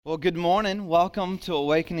Well, good morning. Welcome to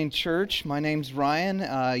Awakening Church. My name's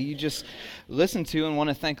Ryan. You just listened to and want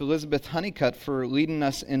to thank Elizabeth Honeycutt for leading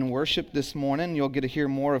us in worship this morning. You'll get to hear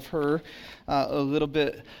more of her a little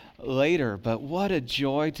bit later. But what a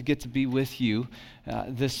joy to get to be with you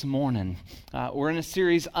this morning. We're in a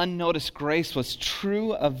series, Unnoticed Grace, What's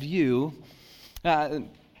True of You,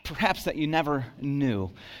 perhaps that you never knew.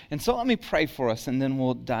 And so let me pray for us and then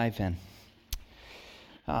we'll dive in.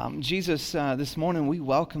 Jesus, this morning we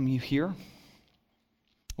welcome you here.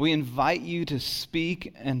 We invite you to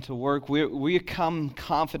speak and to work. We come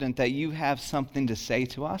confident that you have something to say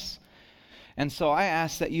to us. And so I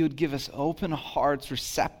ask that you would give us open hearts,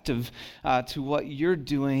 receptive to what you're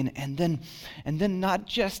doing, and then not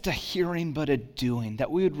just a hearing but a doing,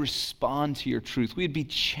 that we would respond to your truth. We'd be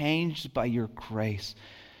changed by your grace.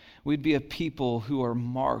 We'd be a people who are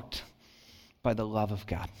marked by the love of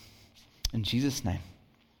God. In Jesus' name.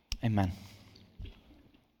 Amen.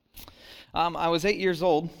 I was 8 years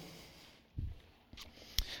old,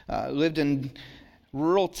 lived in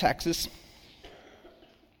rural Texas,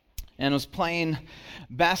 and was playing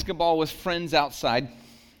basketball with friends outside.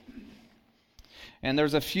 And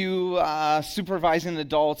there's a few supervising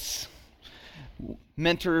adults,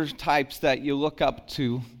 mentor types that you look up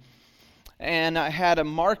to. And I had a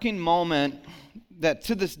marking moment that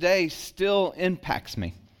to this day still impacts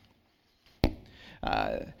me.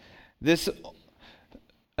 This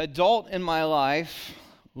adult in my life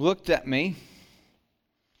looked at me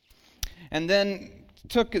and then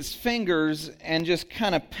took his fingers and just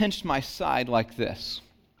kind of pinched my side like this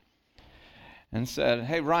and said,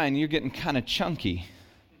 "Hey, Ryan, you're getting kind of chunky.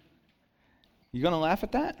 You going to laugh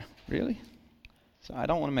at that? Really?" So I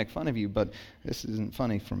don't want to make fun of you, but this isn't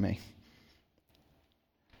funny for me.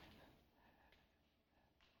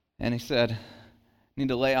 And he said, "Need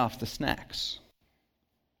to lay off the snacks."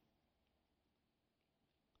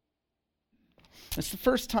 It's the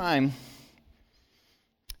first time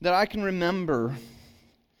that I can remember,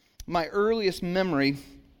 my earliest memory,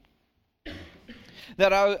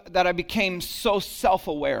 that I became so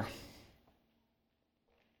self-aware.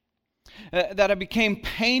 That I became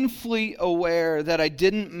painfully aware that I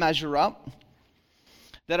didn't measure up,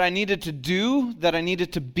 that I needed to do, that I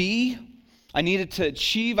needed to be, I needed to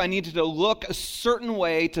achieve, I needed to look a certain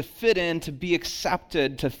way to fit in, to be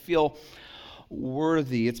accepted, to feel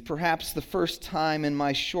worthy. It's perhaps the first time in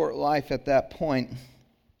my short life at that point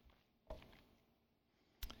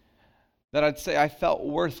that I'd say I felt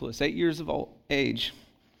worthless, 8 years of age.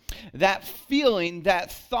 That feeling,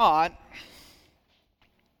 that thought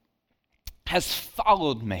has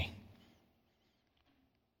followed me.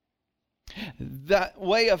 That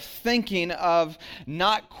way of thinking of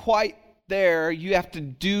not quite there, you have to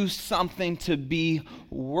do something to be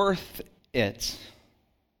worth it,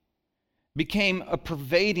 became a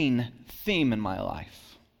pervading theme in my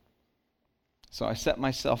life. So I set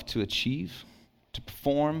myself to achieve, to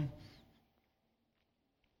perform.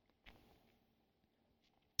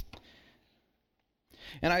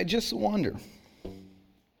 And I just wonder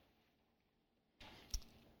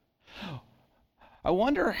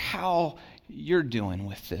how you're doing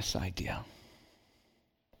with this idea.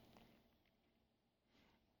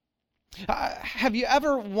 Have you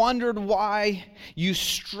ever wondered why you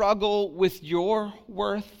struggle with your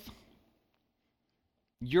worth,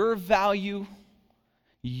 your value,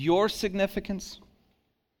 your significance?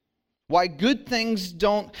 Why good things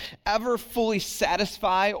don't ever fully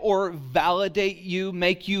satisfy or validate you,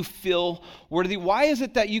 make you feel worthy? Why is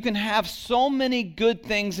it that you can have so many good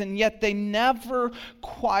things and yet they never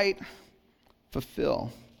quite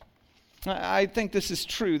fulfill? I think this is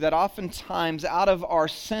true, that oftentimes out of our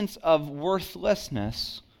sense of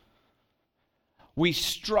worthlessness, we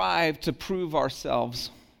strive to prove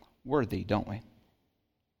ourselves worthy, don't we?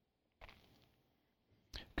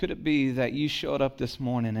 Could it be that you showed up this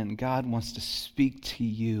morning and God wants to speak to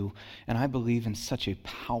you, and I believe in such a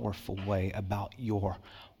powerful way, about your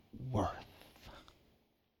worth?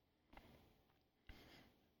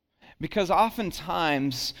 Because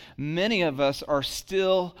oftentimes, many of us are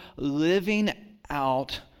still living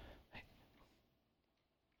out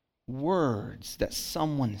words that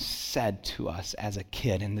someone said to us as a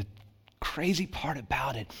kid. And the crazy part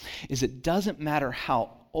about it is it doesn't matter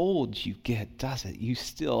how old you get, does it? You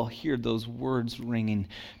still hear those words ringing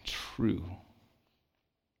true.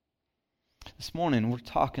 This morning, we're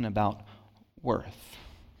talking about worth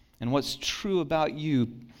and what's true about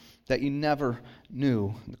you that you never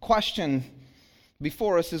knew. The question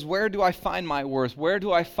before us is, where do I find my worth? Where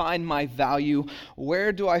do I find my value?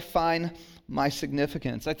 Where do I find my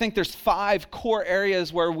significance? I think there's 5 core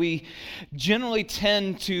areas where we generally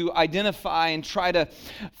tend to identify and try to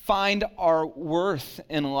find our worth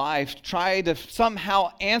in life, try to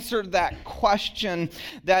somehow answer that question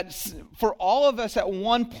that for all of us at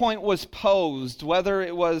one point was posed, whether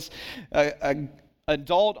it was a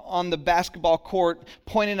adult on the basketball court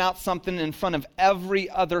pointing out something in front of every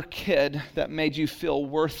other kid that made you feel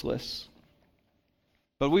worthless.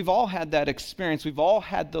 But we've all had that experience. We've all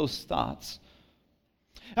had those thoughts.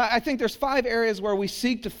 I think there's 5 areas where we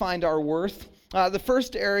seek to find our worth. The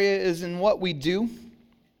first area is in what we do.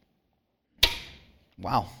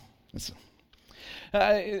 Wow.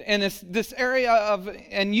 And it's this area of,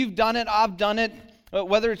 and you've done it, I've done it,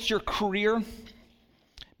 whether it's your career,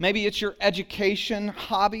 maybe it's your education,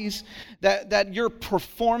 hobbies, that your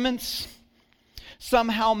performance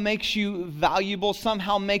somehow makes you valuable,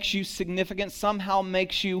 somehow makes you significant, somehow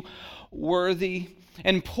makes you worthy.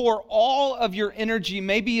 And pour all of your energy,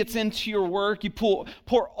 maybe it's into your work, you pour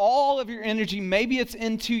all of your energy, maybe it's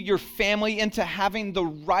into your family, into having the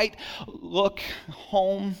right look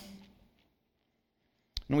home.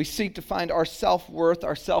 And we seek to find our self-worth,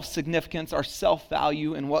 our self-significance, our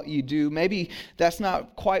self-value in what you do. Maybe that's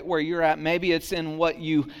not quite where you're at. Maybe it's in what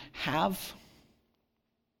you have.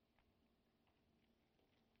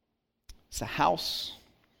 It's a house.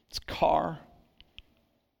 It's a car.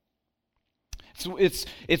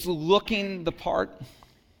 It's looking the part.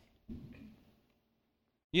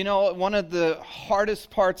 You know, one of the hardest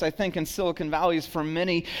parts, I think, in Silicon Valley is for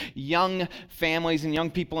many young families and young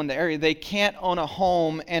people in the area, they can't own a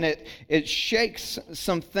home, and it shakes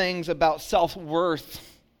some things about self-worth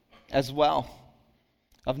as well,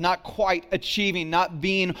 of not quite achieving, not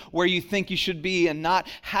being where you think you should be, and not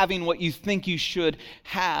having what you think you should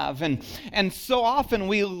have. And so often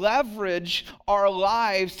we leverage our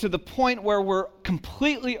lives to the point where we're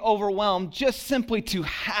completely overwhelmed just simply to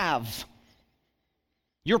have.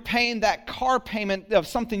 You're paying that car payment of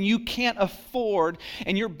something you can't afford,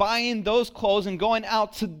 and you're buying those clothes and going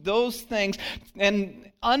out to those things,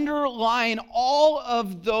 and underlying all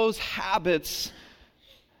of those habits,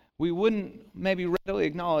 we wouldn't maybe readily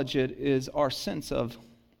acknowledge it, is our sense of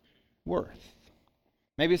worth.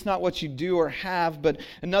 Maybe it's not what you do or have, but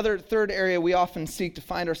another third area we often seek to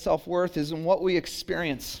find our self-worth is in what we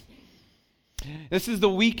experience. This is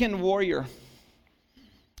the weekend warrior.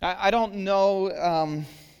 I don't know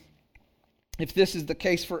if this is the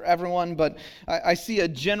case for everyone, but I see a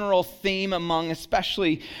general theme among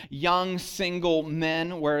especially young single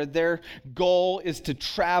men where their goal is to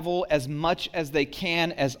travel as much as they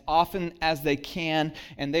can, as often as they can,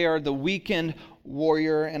 and they are the weekend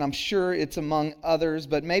warrior, and I'm sure it's among others,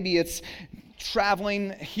 but maybe it's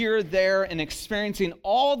traveling here, there, and experiencing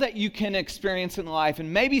all that you can experience in life,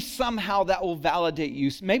 and maybe somehow that will validate you.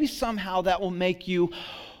 Maybe somehow that will make you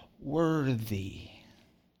worthy.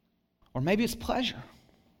 Or maybe it's pleasure.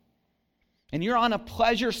 And you're on a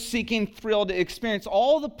pleasure-seeking thrill to experience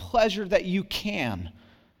all the pleasure that you can.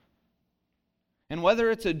 And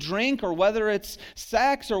whether it's a drink or whether it's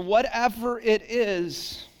sex or whatever it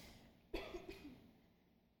is,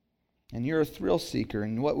 and you're a thrill seeker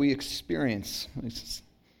in what we experience,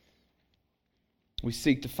 we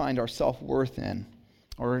seek to find our self-worth in.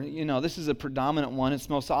 Or, you know, this is a predominant one. It's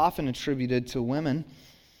most often attributed to women,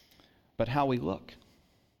 but how we look.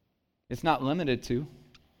 It's not limited to,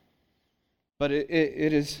 but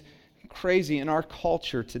it is crazy in our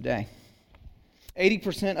culture today.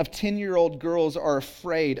 80% of 10-year-old girls are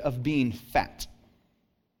afraid of being fat.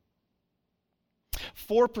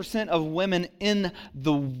 4% of women in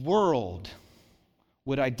the world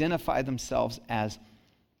would identify themselves as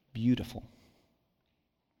beautiful.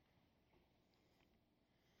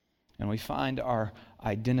 And we find our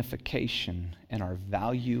identification and our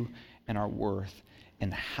value and our worth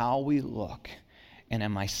in how we look. And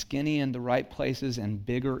am I skinny in the right places and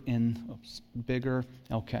bigger in, bigger?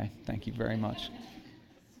 Okay, thank you very much.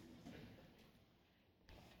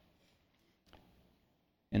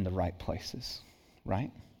 In the right places, right?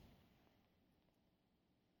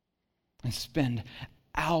 And spend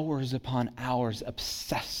hours upon hours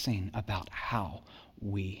obsessing about how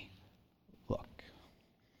we look.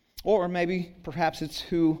 Or maybe, perhaps it's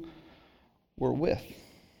who we're with.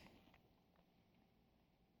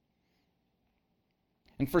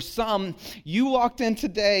 And for some, you walked in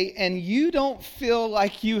today and you don't feel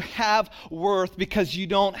like you have worth because you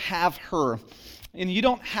don't have her. And you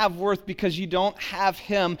don't have worth because you don't have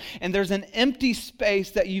him. And there's an empty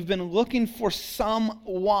space that you've been looking for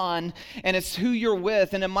someone, and it's who you're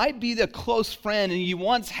with. And it might be the close friend, and you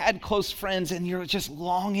once had close friends, and you're just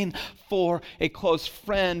longing for a close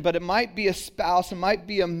friend. But it might be a spouse, it might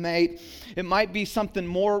be a mate, it might be something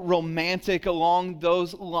more romantic along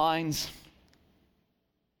those lines.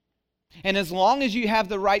 And as long as you have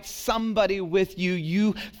the right somebody with you,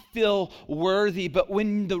 you feel worthy. But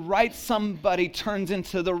when the right somebody turns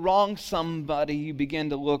into the wrong somebody, you begin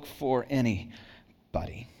to look for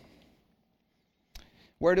anybody.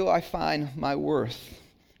 Where do I find my worth?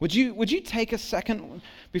 Would you take a second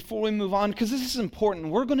before we move on? Because this is important.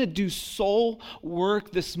 We're going to do soul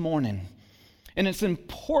work this morning. And it's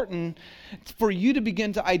important for you to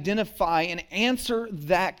begin to identify and answer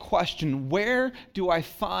that question. Where do I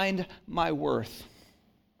find my worth?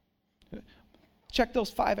 Check those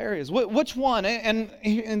 5 areas. Which one?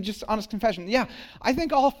 And just honest confession. Yeah, I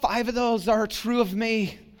think all 5 of those are true of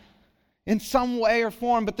me in some way or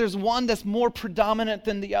form, but there's one that's more predominant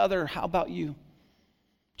than the other. How about you?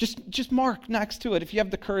 Just mark next to it if you have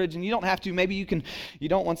the courage, and you don't have to. Maybe you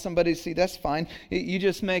don't want somebody to see, that's fine. You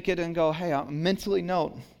just make it and go, hey, I'll mentally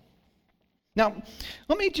note. Now,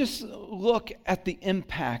 let me just look at the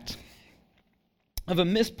impact of a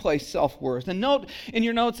misplaced self-worth. And note in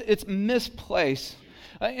your notes, it's misplaced.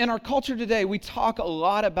 In our culture today, we talk a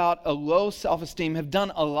lot about a low self-esteem, have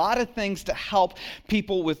done a lot of things to help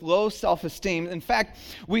people with low self-esteem. In fact,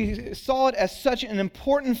 we saw it as such an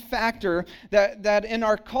important factor that in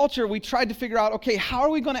our culture, we tried to figure out, okay, how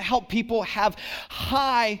are we going to help people have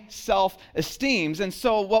high self-esteems? And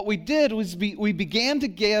so what we did was we began to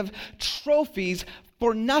give trophies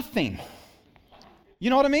for nothing.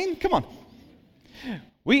 You know what I mean? Come on.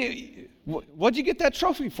 What'd you get that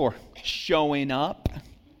trophy for? Showing up.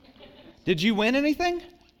 Did you win anything?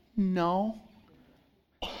 No.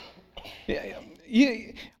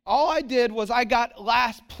 All I did was I got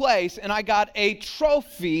last place and I got a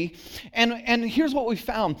trophy. And here's what we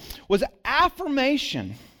found was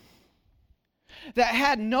affirmation that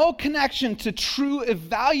had no connection to true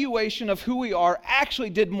evaluation of who we are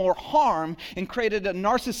actually did more harm and created a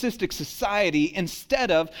narcissistic society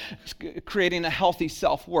instead of creating a healthy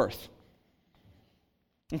self-worth.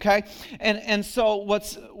 Okay? And so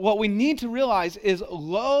what we need to realize is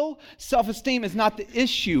low self-esteem is not the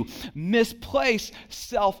issue. Misplaced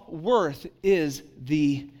self-worth is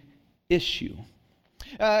the issue.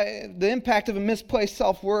 The impact of a misplaced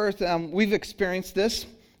self-worth, we've experienced this.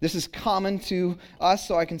 This is common to us,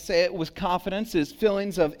 so I can say it with confidence, is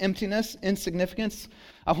feelings of emptiness, insignificance.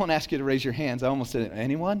 I won't ask you to raise your hands. I almost said,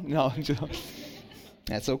 anyone? No.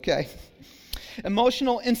 That's okay.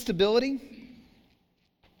 Emotional instability.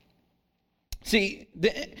 See,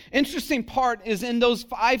 the interesting part is in those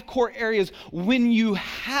 5 core areas, when you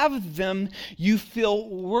have them, you feel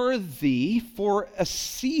worthy for a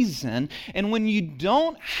season. And when you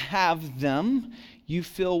don't have them, you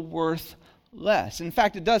feel worthless. In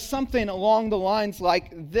fact, it does something along the lines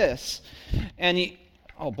like this. And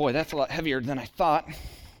oh boy, that's a lot heavier than I thought.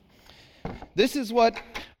 This is what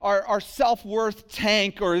our self-worth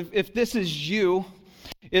tank, or if this is you,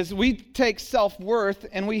 is we take self-worth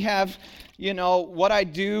and we have, what I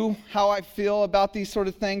do, how I feel about these sort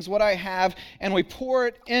of things, what I have, and we pour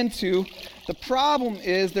it into. The problem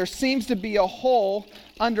is there seems to be a hole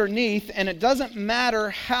underneath, and it doesn't matter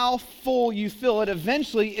how full you fill it.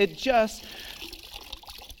 Eventually, it just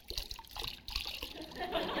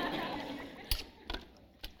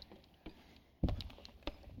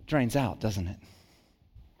drains out, doesn't it?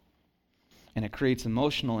 And it creates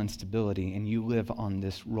emotional instability, and you live on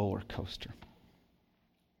this roller coaster.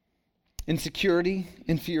 Insecurity,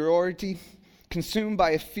 inferiority, consumed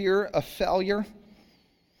by a fear of failure.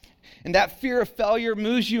 And that fear of failure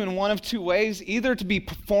moves you in one of 2 ways, either to be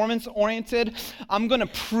performance-oriented. I'm going to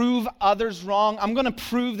prove others wrong. I'm going to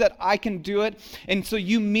prove that I can do it. And so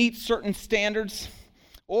you meet certain standards.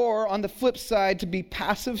 Or on the flip side, to be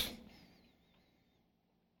passive.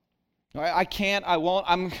 I can't, I won't,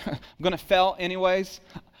 I'm going to fail anyways.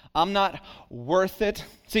 I'm not worth it.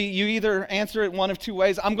 See, you either answer it one of 2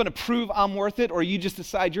 ways. I'm going to prove I'm worth it, or you just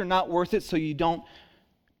decide you're not worth it, so you don't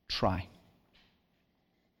try.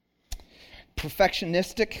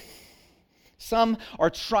 Perfectionistic. Some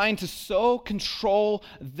are trying to so control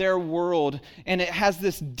their world, and it has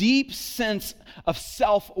this deep sense of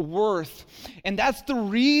self-worth. And that's the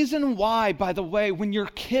reason why, by the way, when your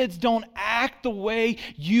kids don't act the way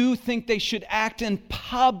you think they should act in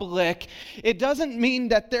public, it doesn't mean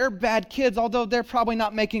that they're bad kids, although they're probably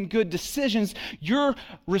not making good decisions. Your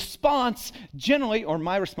response generally, or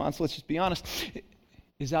my response, let's just be honest,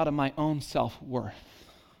 is out of my own self-worth.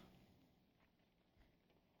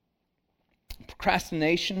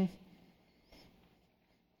 Procrastination,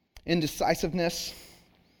 indecisiveness,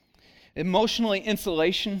 emotional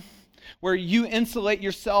insulation, where you insulate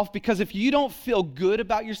yourself because if you don't feel good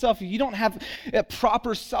about yourself, if you don't have a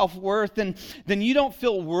proper self-worth, then you don't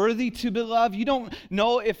feel worthy to be loved. You don't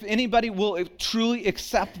know if anybody will truly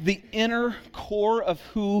accept the inner core of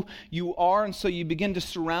who you are, and so you begin to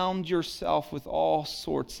surround yourself with all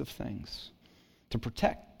sorts of things to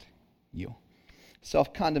protect you.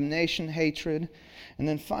 Self-condemnation, hatred, and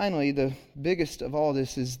then finally, the biggest of all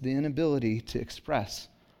this is the inability to express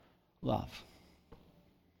love.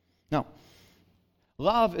 Now,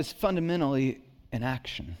 love is fundamentally an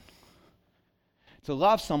action. To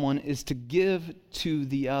love someone is to give to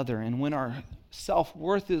the other. And when our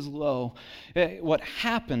self-worth is low, what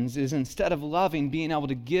happens is instead of loving, being able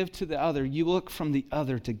to give to the other, you look from the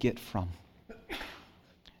other to get from.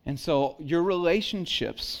 And so your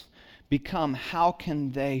relationships become, how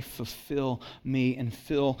can they fulfill me and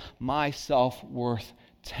fill my self-worth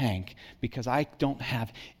tank? Because I don't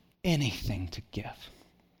have anything to give.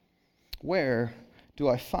 Where do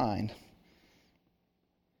I find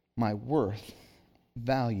my worth,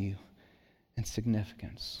 value, and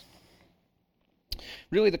significance?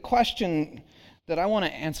 Really, the question that I want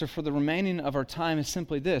to answer for the remaining of our time is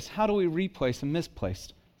simply this: how do we replace a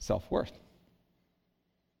misplaced self-worth?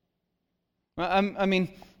 I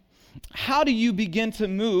mean, how do you begin to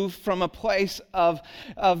move from a place of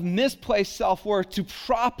misplaced self-worth to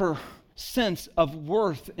proper sense of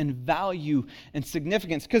worth and value and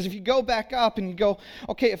significance? Because if you go back up and you go,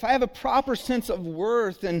 okay, if I have a proper sense of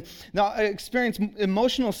worth and now I experience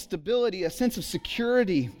emotional stability, a sense of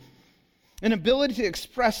security, an ability to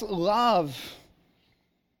express love,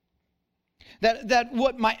 that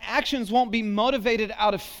what my actions won't be motivated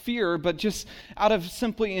out of fear, but just out of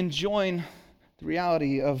simply enjoying the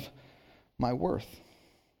reality of my worth.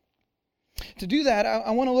 To do that,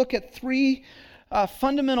 I want to look at three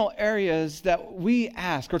fundamental areas that we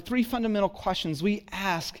ask, or three fundamental questions we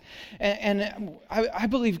ask. And I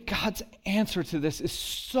believe God's answer to this is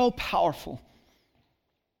so powerful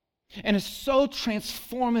and is so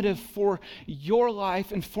transformative for your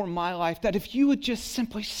life and for my life that if you would just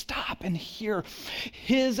simply stop and hear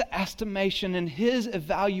His estimation and His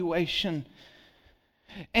evaluation,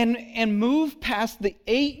 and move past the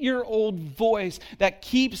 8-year-old voice that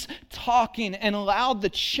keeps talking and allow the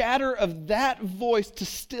chatter of that voice to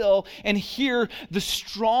still and hear the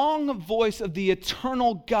strong voice of the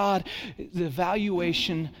eternal God, the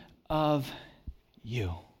evaluation of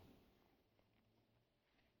you.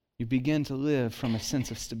 You begin to live from a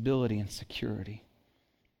sense of stability and security,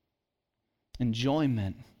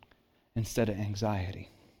 enjoyment instead of anxiety.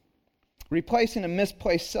 Replacing a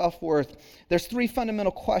misplaced self-worth, there's three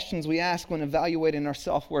fundamental questions we ask when evaluating our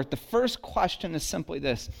self-worth. The first question is simply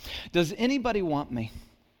this: does anybody want me?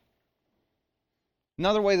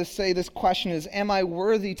 Another way to say this question is, am I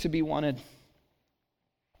worthy to be wanted?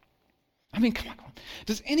 I mean, come on.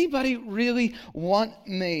 Does anybody really want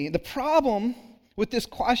me? The problem with this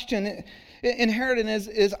question inherent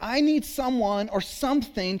is I need someone or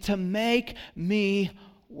something to make me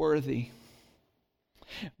worthy.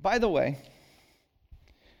 By the way,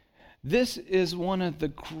 this is one of the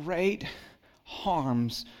great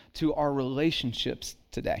harms to our relationships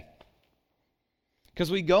today.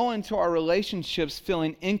 Because we go into our relationships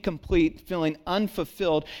feeling incomplete, feeling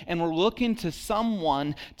unfulfilled, and we're looking to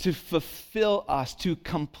someone to fulfill us, to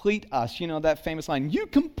complete us. You know that famous line, "You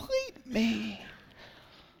complete me."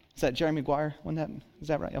 Is that Jerry Maguire? Is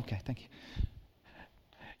that right? Okay, thank you.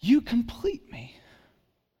 You complete me.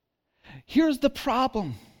 Here's the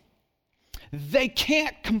problem. They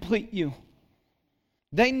can't complete you.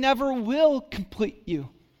 They never will complete you.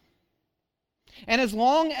 And as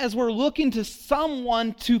long as we're looking to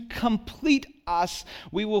someone to complete us,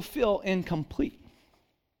 we will feel incomplete.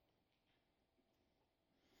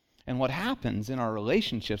 And what happens in our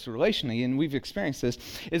relationships, relationally, and we've experienced this,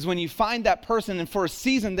 is when you find that person and for a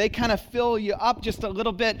season they kind of fill you up just a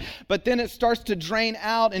little bit, but then it starts to drain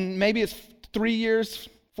out, and maybe it's 3 years,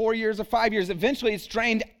 4 years, or 5 years. Eventually it's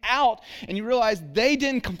drained out and you realize they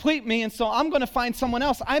didn't complete me, and so I'm going to find someone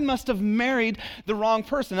else. I must have married the wrong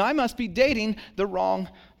person. I must be dating the wrong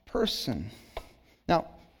person. Now,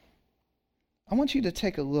 I want you to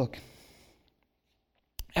take a look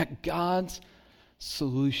at God's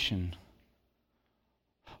solution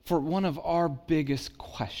for one of our biggest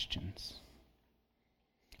questions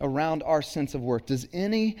around our sense of worth. Does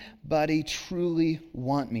anybody truly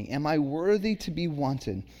want me? Am I worthy to be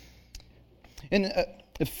wanted? In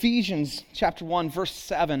Ephesians chapter 1, verse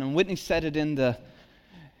 7, and Whitney said it in the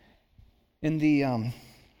in the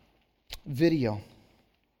video.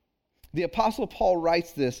 The Apostle Paul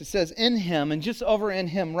writes this. It says, in him, and just over in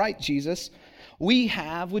him, right, Jesus, we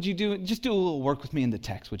have, would you do a little work with me in the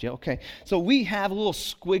text, would you? Okay. So we have a little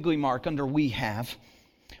squiggly mark under we have.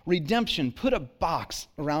 Redemption, put a box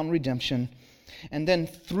around redemption. And then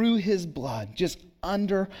through his blood, just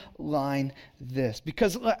underline this.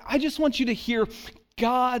 Because I just want you to hear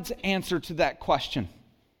God's answer to that question.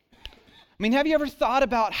 I mean, have you ever thought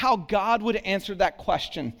about how God would answer that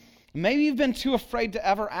question? Maybe you've been too afraid to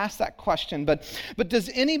ever ask that question, but does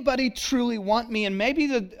anybody truly want me? And maybe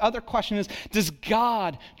the other question is, does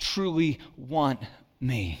God truly want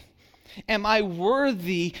me? Am I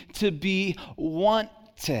worthy to be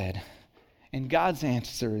wanted? And God's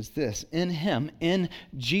answer is this: in him, in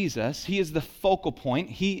Jesus, he is the focal point,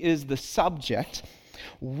 he is the subject.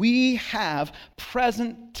 We have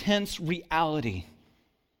present tense reality.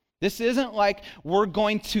 This isn't like we're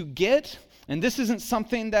going to get, and this isn't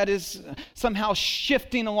something that is somehow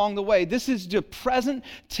shifting along the way. This is the present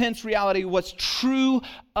tense reality, what's true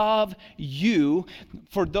of you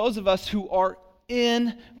for those of us who are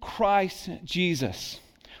in Christ Jesus.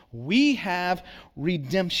 We have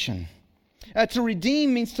redemption. To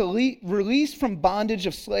redeem means to release from bondage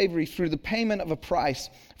of slavery through the payment of a price,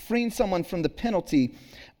 freeing someone from the penalty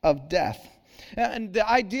of death. And the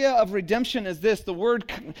idea of redemption is this. The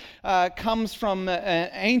word comes from an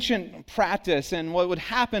ancient practice, and what would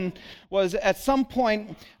happen was at some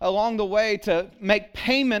point along the way to make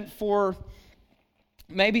payment for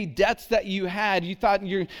maybe debts that you had. You thought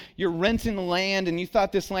you're renting land, and you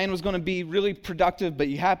thought this land was going to be really productive, but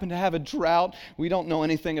you happen to have a drought. We don't know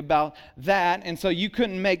anything about that, and so you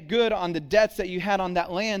couldn't make good on the debts that you had on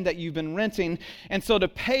that land that you've been renting. And so to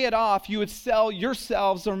pay it off, you would sell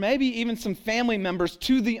yourselves or maybe even some family members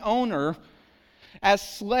to the owner as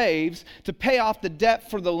slaves to pay off the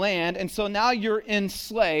debt for the land. And so now you're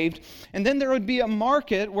enslaved. And then there would be a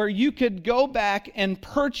market where you could go back and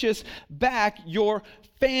purchase back your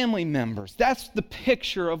family members. That's the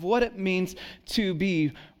picture of what it means to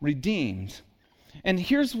be redeemed. And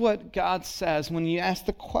here's what God says when you ask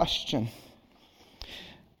the question,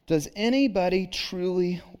 does anybody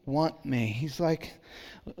truly want me? He's like,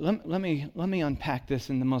 let me unpack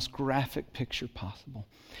this in the most graphic picture possible.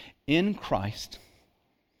 In Christ,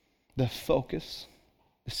 the focus,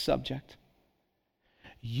 the subject,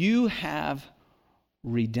 you have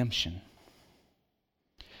redemption.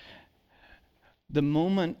 The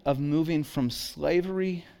moment of moving from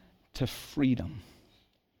slavery to freedom.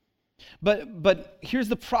 But here's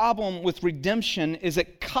the problem with redemption is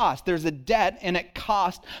it costs. There's a debt and it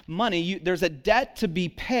costs money. There's a debt to be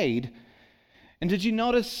paid. And did you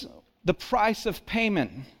notice the price of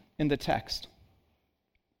payment in the text?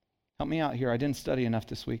 Help me out here. I didn't study enough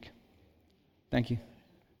this week. Thank you.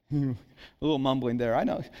 A little mumbling there. I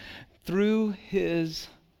know. Through his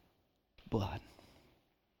blood.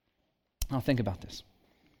 Now think about this.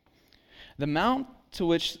 The amount to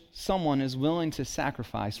which someone is willing to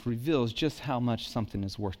sacrifice reveals just how much something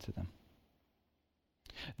is worth to them.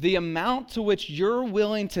 The amount to which you're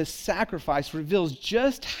willing to sacrifice reveals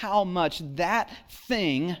just how much that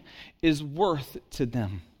thing is worth to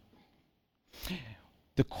them.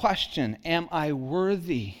 The question, am I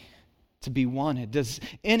worthy to be wanted? Does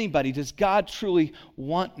God truly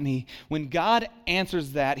want me? When God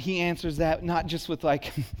answers that, he answers that not just with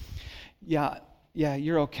like, yeah,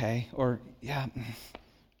 you're okay, or yeah,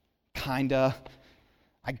 kinda,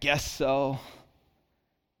 I guess so.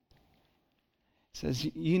 It says,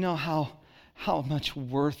 you know how much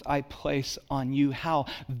worth I place on you, how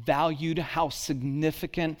valued, how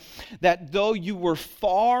significant, that though you were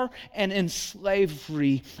far and in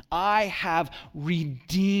slavery, I have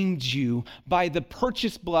redeemed you by the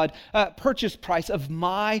purchase price of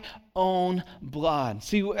my own blood.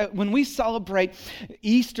 See, when we celebrate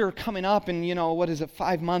Easter coming up in,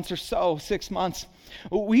 5 months or so, 6 months,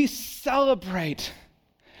 we celebrate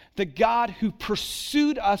the God who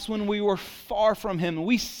pursued us when we were far from him.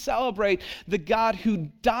 We celebrate the God who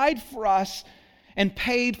died for us and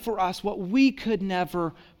paid for us what we could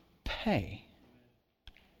never pay.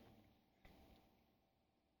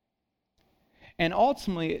 And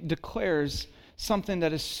ultimately, it declares something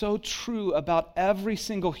that is so true about every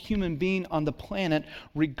single human being on the planet,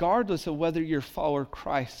 regardless of whether you're a follower of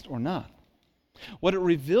Christ or not. What it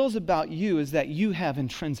reveals about you is that you have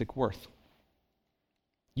intrinsic worth.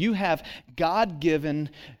 You have God-given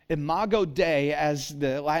imago Dei, as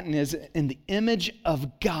the Latin is, in the image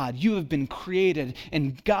of God. You have been created,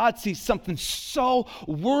 and God sees something so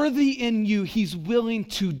worthy in you, he's willing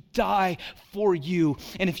to die for you.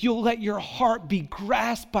 And if you'll let your heart be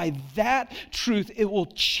grasped by that truth, it will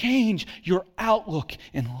change your outlook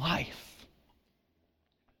in life.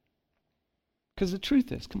 Because the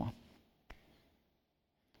truth is, come on.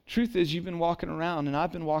 Truth is, you've been walking around, and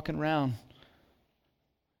I've been walking around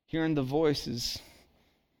hearing the voices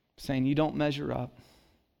saying you don't measure up.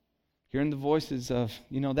 Hearing the voices of,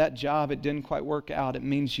 that job, it didn't quite work out. It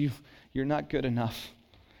means you're not good enough.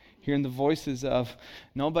 Hearing the voices of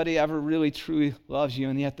nobody ever really truly loves you,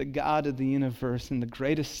 and yet the God of the universe, in the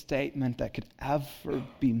greatest statement that could ever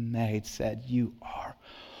be made, said, you are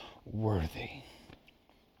worthy.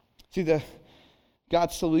 See,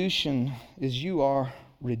 God's solution is you are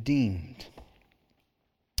redeemed.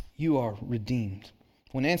 You are redeemed.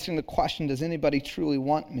 When answering the question, does anybody truly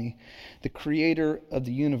want me? The creator of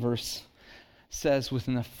the universe says with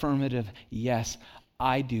an affirmative, yes,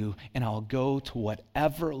 I do, and I'll go to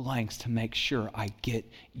whatever lengths to make sure I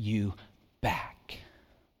get you back.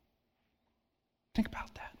 Think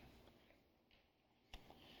about that.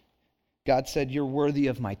 God said, you're worthy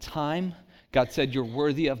of my time. God said, you're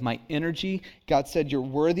worthy of my energy. God said, you're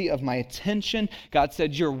worthy of my attention. God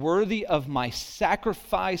said, you're worthy of my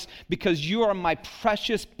sacrifice because you are my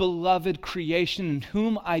precious, beloved creation in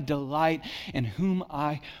whom I delight and whom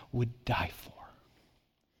I would die for.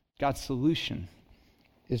 God's solution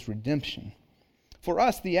is redemption. For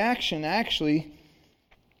us, the action actually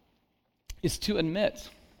is to admit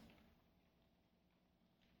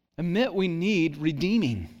we need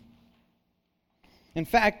redeeming. In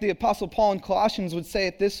fact, the Apostle Paul in Colossians would say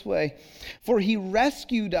it this way, for he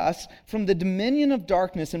rescued us from the dominion of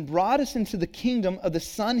darkness and brought us into the kingdom of the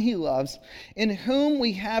Son he loves, in whom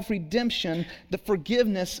we have redemption, the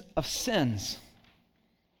forgiveness of sins.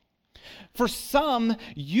 For some,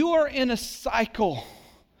 you are in a cycle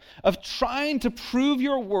of trying to prove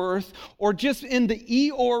your worth, or just in the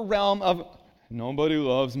Eeyore realm of, nobody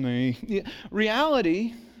loves me.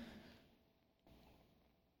 Reality.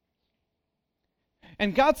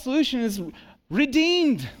 And God's solution is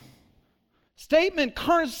redeemed. Statement,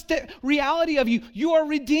 current reality of you. You are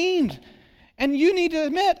redeemed. And you need to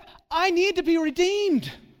admit, I need to be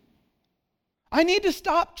redeemed. I need to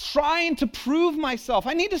stop trying to prove myself.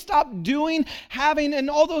 I need to stop doing, having, and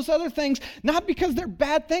all those other things, not because they're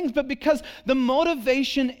bad things, but because the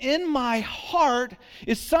motivation in my heart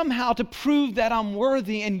is somehow to prove that I'm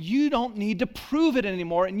worthy, and you don't need to prove it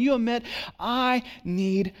anymore. And you admit, I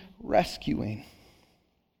need rescuing.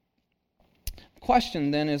 Question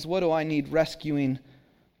then is, what do I need rescuing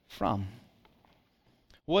from?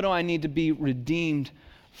 What do I need to be redeemed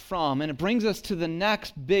from? And it brings us to the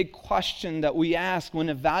next big question that we ask when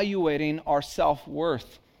evaluating our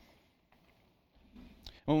self-worth.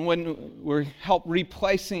 When we're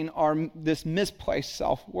replacing this misplaced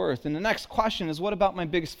self-worth. And the next question is, what about my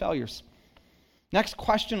biggest failures? Next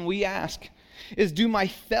question we ask is, do my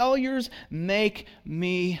failures make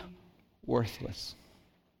me worthless?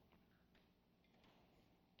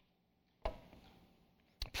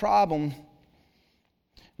 Problem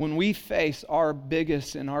when we face our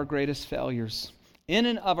biggest and our greatest failures in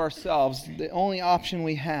and of ourselves, the only option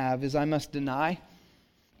we have is I must deny,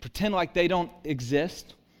 pretend like they don't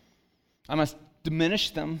exist. I must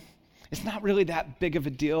diminish them. It's not really that big of a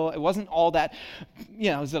deal. It wasn't all that,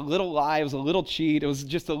 it was a little lie, it was a little cheat, it was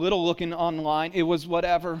just a little looking online, it was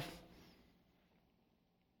whatever.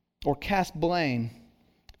 Or cast blame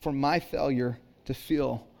for my failure to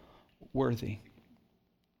feel worthy.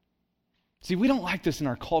 See, we don't like this in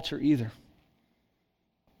our culture either.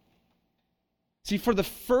 See, for the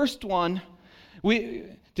first one,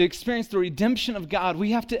 to experience the redemption of God,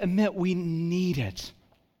 we have to admit we need it.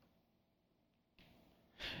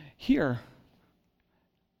 Here,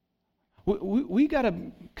 we got to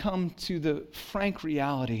come to the frank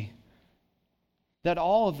reality that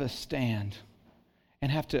all of us stand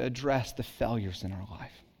and have to address the failures in our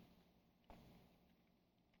life.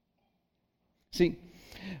 See,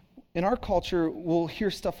 in our culture, we'll hear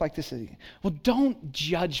stuff like this. Well, don't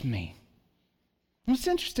judge me. What's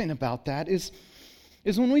interesting about that is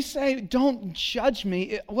when we say, don't judge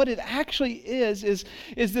me, what it actually is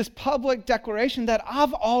this public declaration that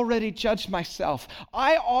I've already judged myself.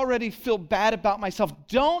 I already feel bad about myself.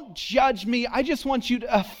 Don't judge me. I just want you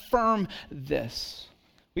to affirm this.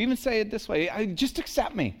 We even say it this way, just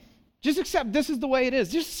accept me. Just accept this is the way it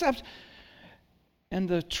is. Just accept. And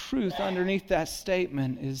the truth underneath that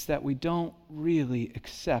statement is that we don't really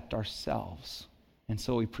accept ourselves. And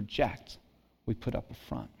so we project we put up a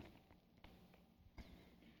front.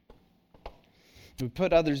 We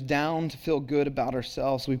put others down to feel good about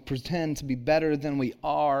ourselves. We pretend to be better than we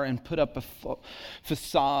are and put up a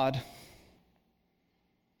facade.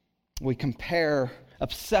 We compare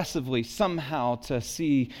obsessively somehow to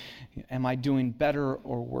see, am I doing better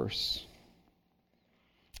or worse?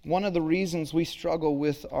 One of the reasons we struggle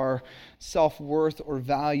with our self-worth or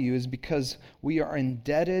value is because we are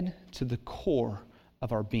indebted to the core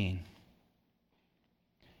of our being.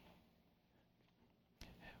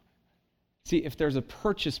 See, if there's a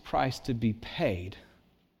purchase price to be paid,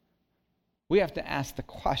 we have to ask the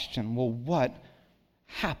question, well, what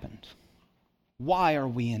happened? Why are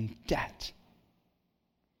we in debt?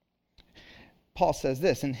 Paul says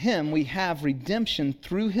this, in him we have redemption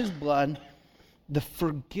through his blood, the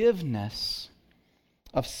forgiveness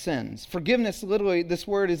of sins. Forgiveness, literally, this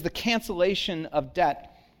word is the cancellation of debt.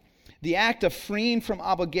 The act of freeing from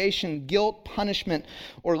obligation, guilt, punishment,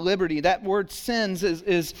 or liberty. That word sins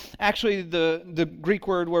is actually the Greek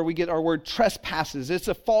word where we get our word trespasses. It's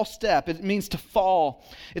a false step. It means to fall.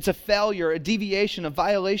 It's a failure, a deviation, a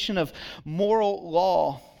violation of moral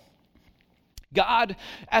law. God's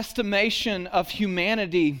estimation of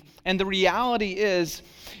humanity, and the reality is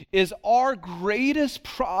our greatest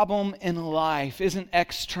problem in life isn't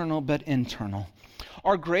external but internal.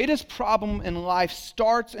 Our greatest problem in life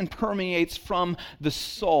starts and permeates from the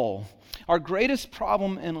soul. Our greatest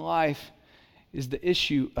problem in life is the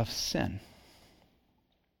issue of sin.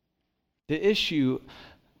 The issue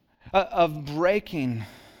of breaking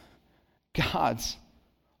God's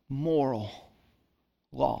moral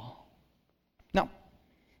law. Now,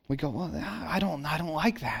 we go, well, I don't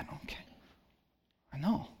like that. Okay, I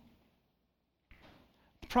know.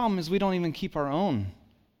 The problem is we don't even keep our own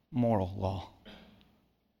moral law.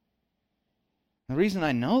 The reason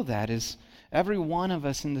I know that is every one of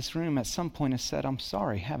us in this room at some point has said, I'm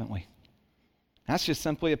sorry, haven't we? That's just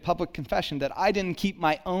simply a public confession that I didn't keep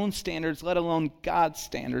my own standards, let alone God's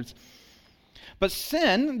standards. But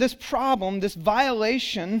sin, this problem, this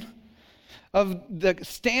violation of the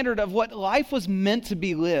standard of what life was meant to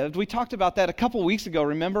be lived. We talked about that a couple weeks ago,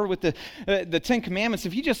 remember, with the Ten Commandments.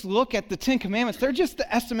 If you just look at the Ten Commandments, they're just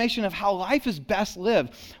the estimation of how life is best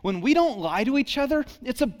lived. When we don't lie to each other,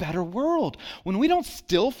 it's a better world. When we don't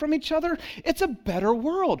steal from each other, it's a better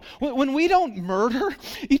world. When we don't murder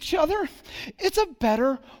each other, it's a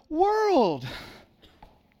better world.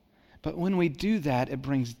 But when we do that, it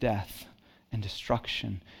brings death and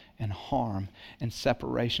destruction and harm and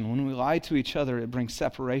separation. When we lie to each other, it brings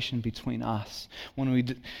separation between us. When we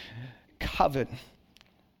covet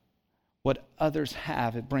what others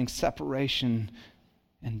have, it brings separation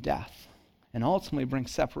and death. And ultimately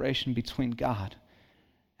brings separation between God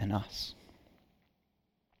and us.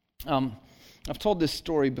 I've told this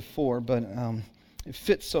story before, but it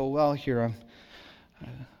fits so well here.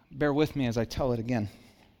 Bear with me as I tell it again.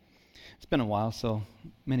 It's been a while, so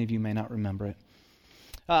many of you may not remember it.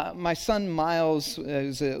 My son Miles, it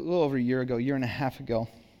was a little over a year and a half ago.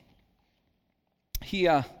 He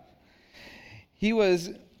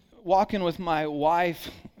was walking with my wife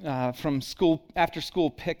from school, after school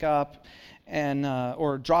pickup, and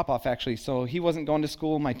or drop off actually. So he wasn't going to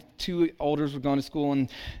school. My two olders were going to school, and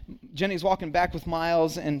Jenny's walking back with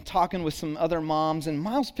Miles and talking with some other moms. And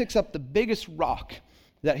Miles picks up the biggest rock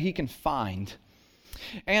that he can find.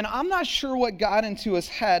 And I'm not sure what got into his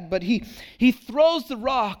head, but he throws the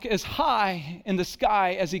rock as high in the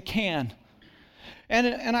sky as he can.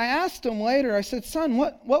 And I asked him later, I said, son,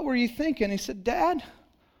 what were you thinking? He said, Dad, I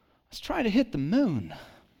was trying to hit the moon.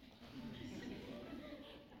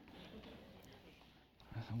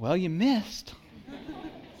 I said, well, you missed.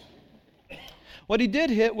 What he did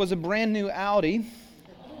hit was a brand new Audi.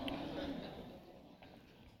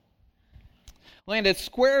 Landed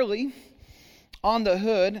squarely on the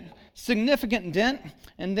hood, significant dent,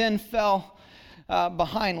 and then fell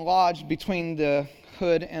behind, lodged between the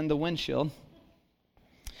hood and the windshield.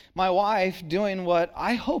 My wife, doing what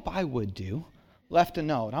I hope I would do, left a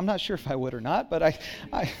note. I'm not sure if I would or not, but I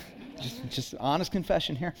just honest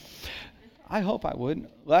confession here. I hope I would.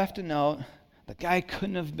 Left a note. The guy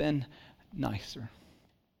couldn't have been nicer.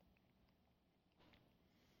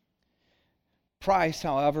 Price,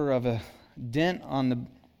 however, of a dent on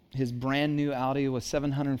his brand new Audi was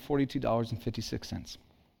 $742.56.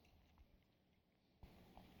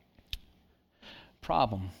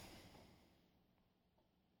 Problem.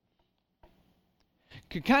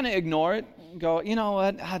 Could kind of ignore it and go, you know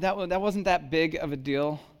what, that wasn't that big of a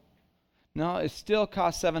deal. No, it still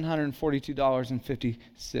cost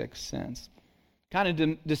 $742.56. kind of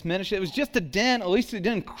diminished. It was just a dent. At least it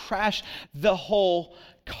didn't crash the whole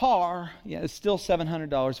car. Yeah, it's still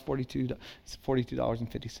 $700,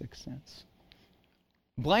 $42.56.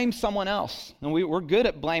 Blame someone else. And we're good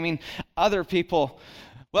at blaming other people.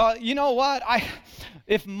 Well, you know what?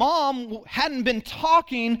 If mom hadn't been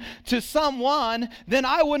talking to someone, then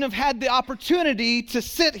I wouldn't have had the opportunity to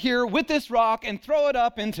sit here with this rock and throw it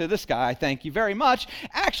up into the sky. Thank you very much.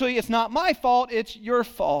 Actually, it's not my fault. It's your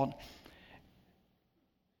fault.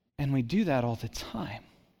 And we do that all the time.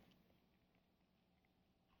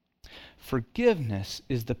 Forgiveness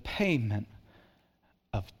is the payment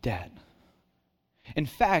of debt. In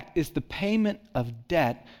fact, it's the payment of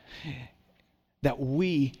debt that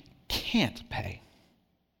we can't pay.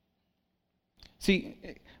 See,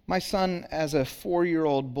 my son, as a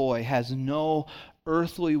 4-year-old boy, has no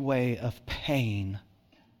earthly way of paying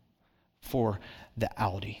for the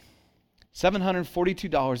Audi.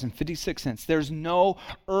 $742.56. There's no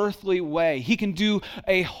earthly way. He can do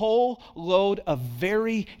a whole load of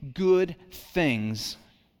very good things,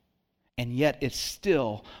 and yet it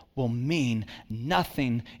still will mean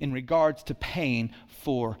nothing in regards to paying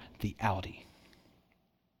for the Audi.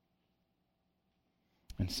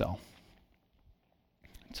 And so,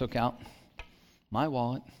 I took out my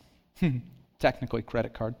wallet, technically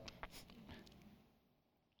credit card.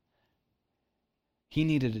 He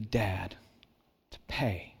needed a dad to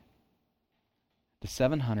pay the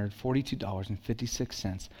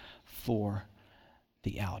 $742.56 for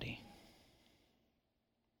the Audi.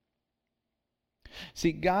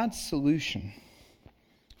 See, God's solution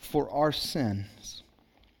for our sins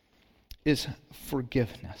is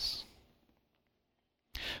forgiveness.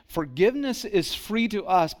 Forgiveness is free to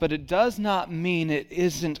us, but it does not mean it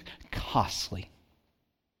isn't costly.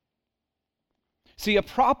 See, a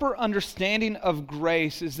proper understanding of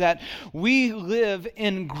grace is that we live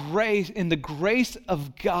in grace, in the grace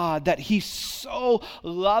of God, that He so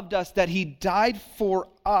loved us, that He died for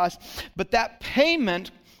us, but that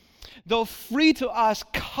payment, though free to us,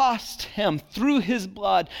 cost Him through His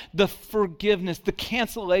blood the forgiveness, the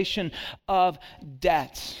cancellation of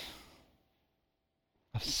debts,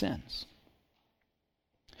 of sins.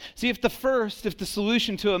 See, if the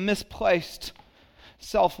solution to a misplaced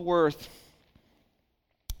self-worth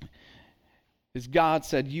is God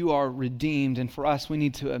said, you are redeemed, and for us, we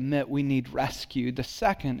need to admit we need rescued. The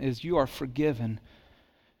second is you are forgiven,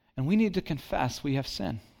 and we need to confess we have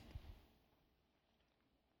sin.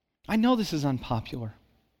 I know this is unpopular,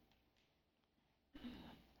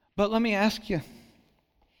 but let me ask you,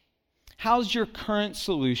 how's your current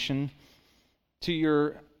solution to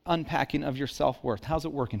your unpacking of your self-worth? How's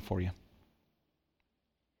it working for you?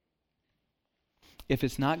 If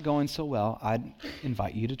it's not going so well, I'd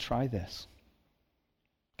invite you to try this.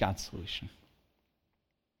 God's solution.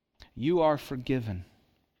 You are forgiven.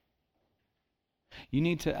 You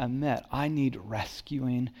need to admit, I need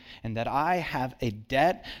rescuing, and that I have a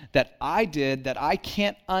debt that I did that I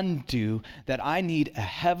can't undo, that I need a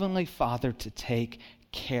heavenly Father to take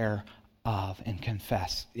care of, and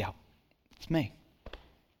confess, yeah, it's me.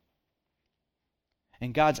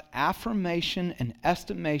 And God's affirmation and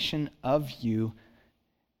estimation of you,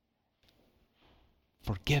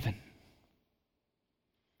 forgiven,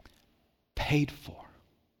 paid for.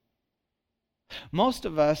 Most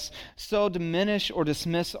of us so diminish or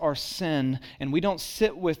dismiss our sin, and we don't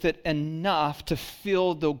sit with it enough to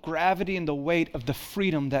feel the gravity and the weight of the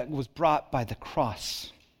freedom that was brought by the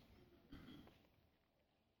cross.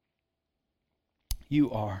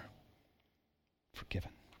 You are forgiven.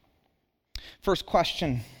 First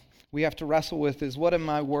question we have to wrestle with is, what am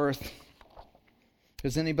I worth?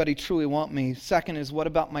 Does anybody truly want me? Second is, what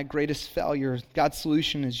about my greatest failure? God's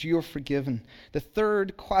solution is, you're forgiven. The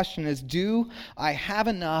third question is, do I have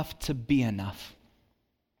enough to be enough?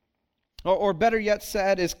 Or better yet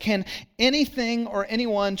said is, can anything or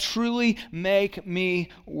anyone truly make me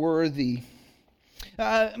worthy?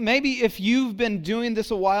 Maybe if you've been doing this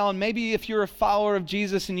a while, and maybe if you're a follower of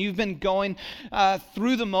Jesus and you've been going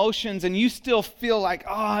through the motions and you still feel like,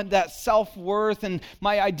 that self-worth and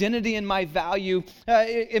my identity and my value,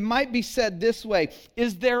 it might be said this way: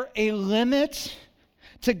 is there a limit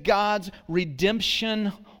to God's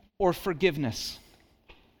redemption or forgiveness?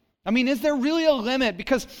 I mean, is there really a limit?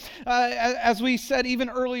 Because as we said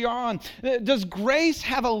even earlier on, does grace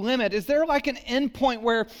have a limit? Is there like an end point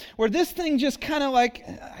where this thing just kind of like,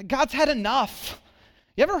 God's had enough?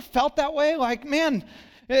 You ever felt that way? Like, man,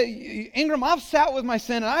 Ingram, I've sat with my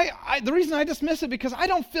sin, and the reason I dismiss it because I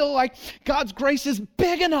don't feel like God's grace is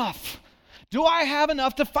big enough. Do I have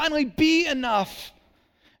enough to finally be enough?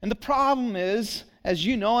 And the problem is as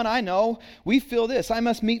you know and I know, we feel this: I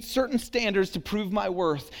must meet certain standards to prove my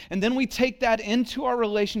worth. And then we take that into our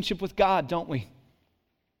relationship with God, don't we?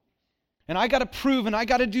 And I got to prove, and I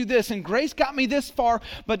got to do this, and grace got me this far,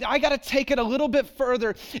 but I got to take it a little bit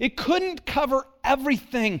further. It couldn't cover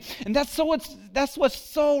everything. And that's what's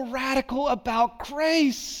so radical about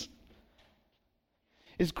grace.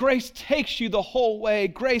 Is grace takes you the whole way.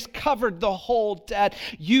 Grace covered the whole debt.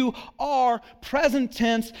 You are, present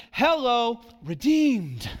tense, hello,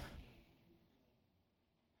 redeemed.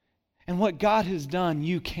 And what God has done,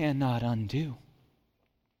 you cannot undo.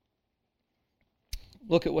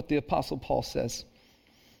 Look at what the Apostle Paul says.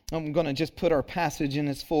 I'm going to just put our passage in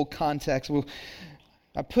its full context.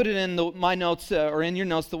 I put it in my notes, or in your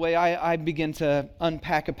notes, the way I begin to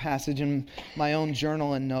unpack a passage in my own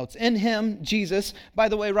journal and notes. In him, Jesus, by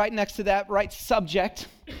the way, right next to that, right subject,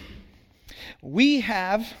 we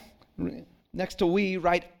have, next to we,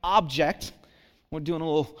 right object. We're doing a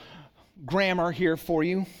little grammar here for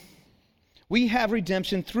you. We have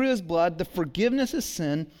redemption through his blood, the forgiveness of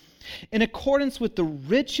sin, in accordance with the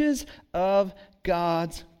riches of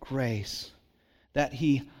God's grace that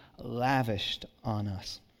he lavished on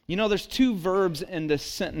us. You know, there's two verbs in this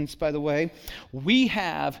sentence, by the way. We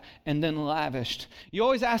have and then lavished. You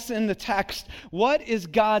always ask in the text, what is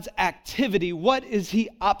God's activity? What is he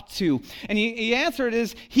up to? And he answered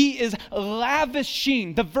is, he is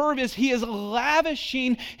lavishing. The verb is, he is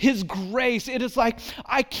lavishing his grace. It is like,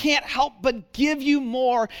 I can't help but give you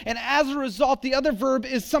more. And as a result, the other verb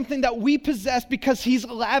is something that we possess because he's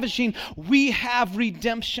lavishing. We have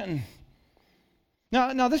redemption.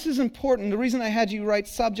 Now, this is important. The reason I had you write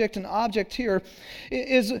subject and object here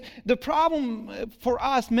is the problem for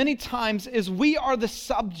us many times is we are the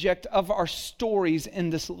subject of our stories in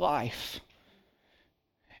this life.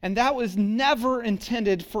 And that was never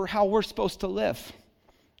intended for how we're supposed to live.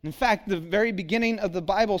 In fact, the very beginning of the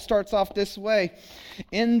Bible starts off this way.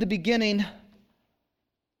 In the beginning,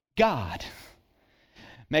 God.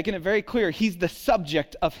 Making it very clear, he's the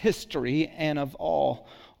subject of history and of all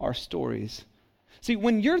our stories. See,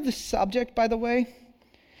 when you're the subject, by the way,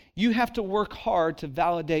 you have to work hard to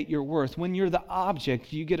validate your worth. When you're the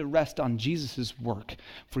object, you get to rest on Jesus' work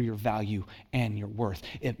for your value and your worth.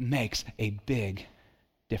 It makes a big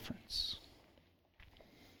difference.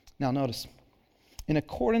 Now notice, in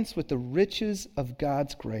accordance with the riches of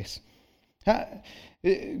God's grace.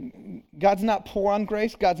 God's not poor on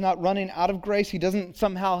grace. God's not running out of grace. He doesn't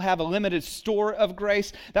somehow have a limited store of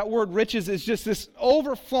grace. That word riches is just this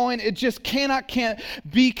overflowing, it just can't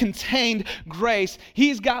be contained grace.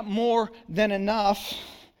 He's got more than enough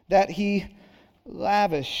that he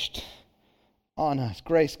lavished on us.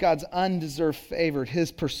 Grace, God's undeserved favor,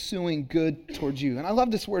 his pursuing good towards you. And I love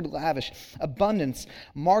this word lavish. Abundance,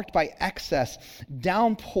 marked by excess,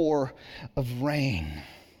 downpour of rain.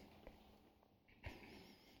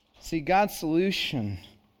 See, God's solution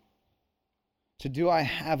to do I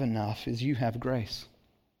have enough is you have grace.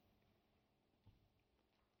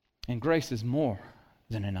 And grace is more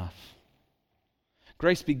than enough.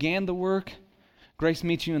 Grace began the work, grace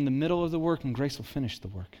meets you in the middle of the work, and grace will finish the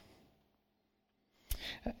work.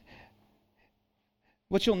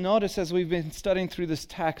 What you'll notice as we've been studying through this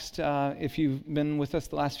text, if you've been with us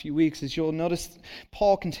the last few weeks, is you'll notice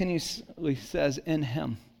Paul continuously says, in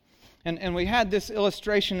him. And we had this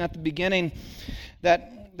illustration at the beginning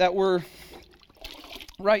that we're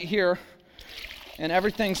right here, and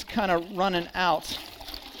everything's kind of running out.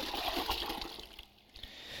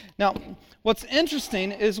 Now, what's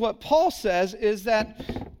interesting is what Paul says is that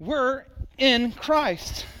we're in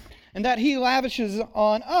Christ, and that he lavishes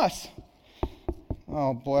on us.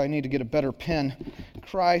 Oh boy, I need to get a better pen.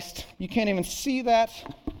 Christ, you can't even see that.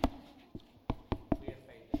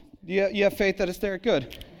 You have faith that it's there?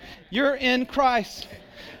 Good. You're in Christ.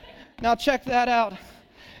 Now check that out.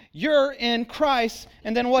 You're in Christ,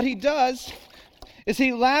 and then what he does is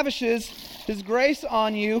he lavishes his grace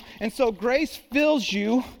on you, and so grace fills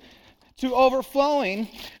you to overflowing.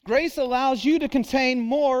 Grace allows you to contain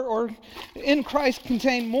more, or in Christ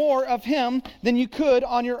contain more of him than you could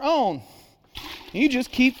on your own. You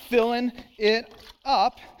just keep filling it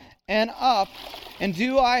up and up. And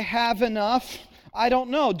do I have enough? I don't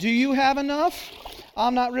know. Do you have enough?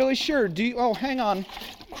 I'm not really sure. Hang on.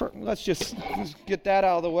 Let's just get that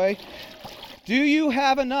out of the way. Do you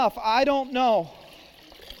have enough? I don't know.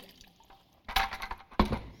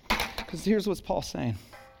 Because here's what Paul's saying.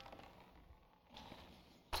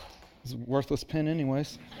 It's a worthless pen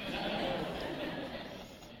anyways.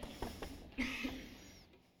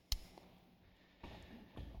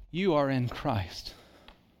 You are in Christ.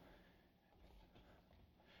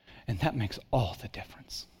 And that makes all the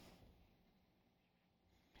difference.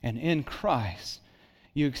 And in Christ,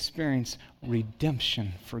 you experience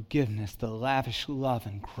redemption, forgiveness, the lavish love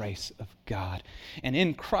and grace of God. And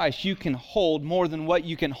in Christ, you can hold more than what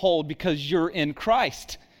you can hold because you're in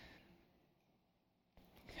Christ.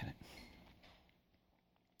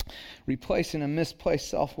 Replacing a misplaced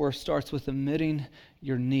self-worth starts with admitting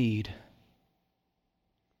your need,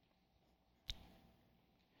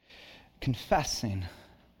 confessing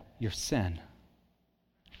your sin,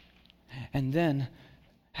 and then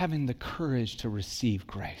having the courage to receive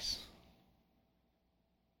grace.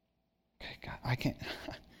 Okay, God, I can't.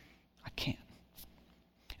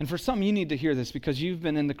 And for some, you need to hear this because you've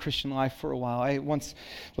been in the Christian life for a while. I once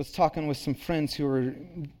was talking with some friends who are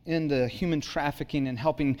into human trafficking and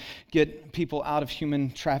helping get people out of human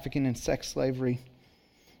trafficking and sex slavery.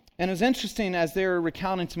 And it was interesting as they were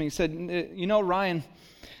recounting to me, he said, you know, Ryan,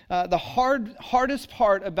 the hardest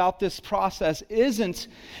part about this process isn't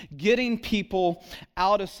getting people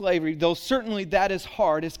out of slavery, though certainly that is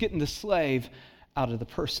hard. It's getting the slave out of the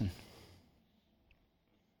person.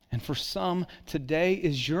 And for some, today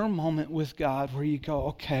is your moment with God where you go,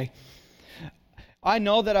 okay, I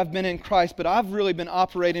know that I've been in Christ, but I've really been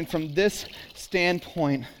operating from this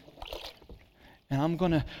standpoint. And I'm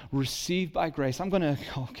going to receive by grace. I'm going to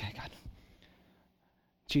go, okay, God,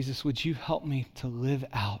 Jesus, would you help me to live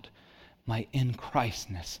out my in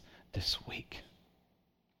Christness this week?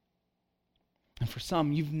 And for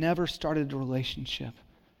some, you've never started a relationship,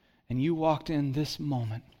 and you walked in this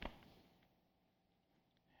moment,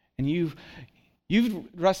 and you've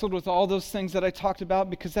wrestled with all those things that I talked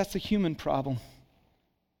about because that's a human problem.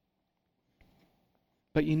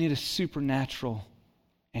 But you need a supernatural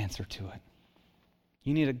answer to it.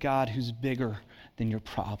 You need a God who's bigger than your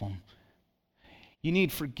problem. You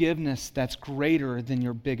need forgiveness that's greater than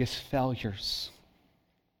your biggest failures.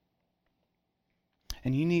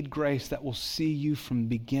 And you need grace that will see you from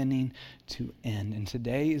beginning to end. And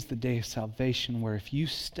today is the day of salvation where if you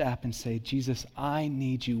step and say, Jesus, I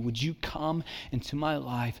need you. Would you come into my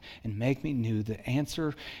life and make me new? The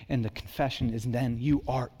answer and the confession is then you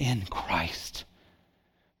are in Christ.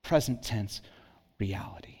 Present tense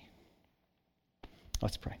reality.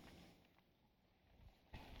 Let's pray.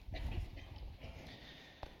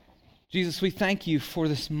 Jesus, we thank you for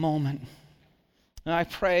this moment. And I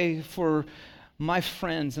pray for my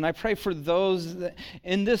friends, and I pray for those that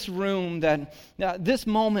in this room that this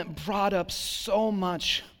moment brought up so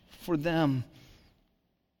much for them,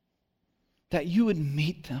 that you would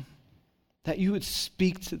meet them, that you would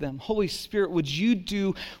speak to them. Holy Spirit, would you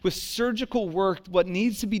do with surgical work what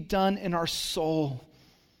needs to be done in our soul?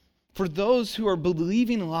 For those who are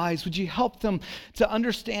believing lies, would you help them to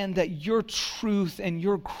understand that your truth and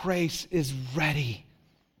your grace is ready?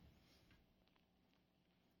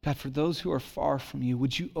 God, for those who are far from you,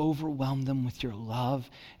 would you overwhelm them with your love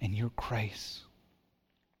and your grace?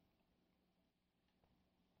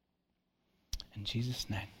 In Jesus'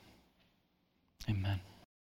 name, amen.